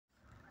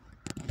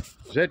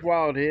Zed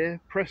Wild here.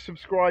 Press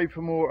subscribe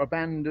for more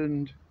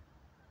abandoned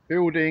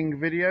building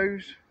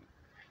videos.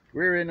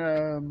 We're in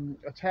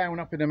a town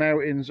up in the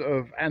mountains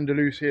of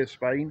Andalusia,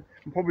 Spain.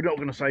 I'm probably not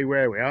going to say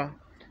where we are,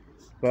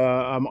 but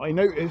I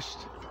noticed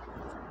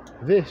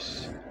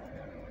this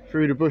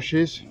through the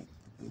bushes.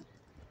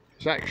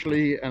 It's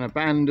actually an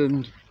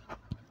abandoned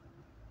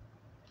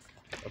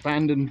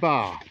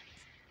bar,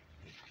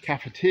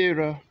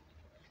 cafeteria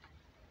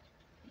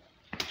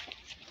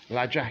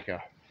La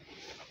Jaca,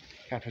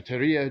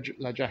 cafeteria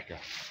La Jaca.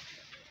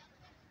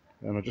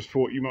 And I just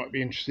thought you might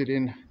be interested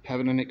in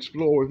having an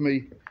explore with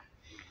me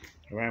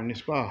around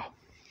this bar.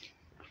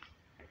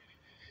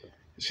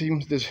 It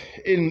seems there's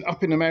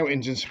up in the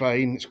mountains in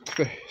Spain,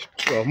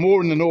 well,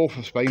 more in the north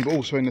of Spain, but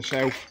also in the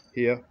south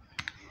here,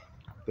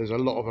 there's a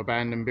lot of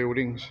abandoned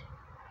buildings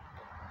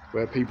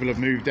where people have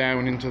moved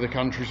down into the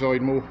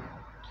countryside more.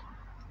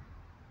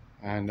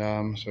 And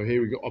so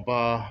here we got a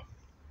bar.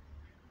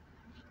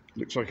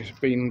 Looks like it's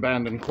been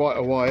abandoned quite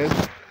a while,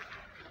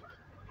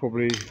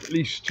 probably at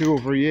least 2 or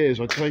 3 years,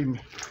 I'd say.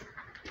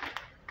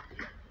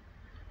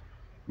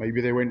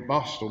 Maybe they went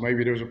bust, or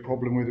maybe there was a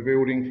problem with the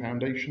building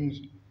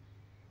foundations.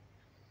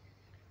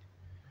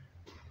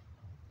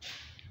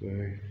 So,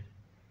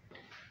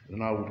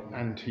 an old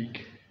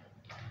antique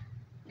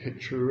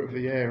picture of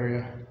the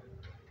area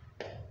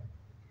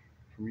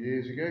from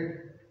years ago.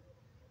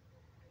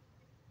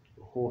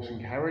 A horse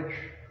and carriage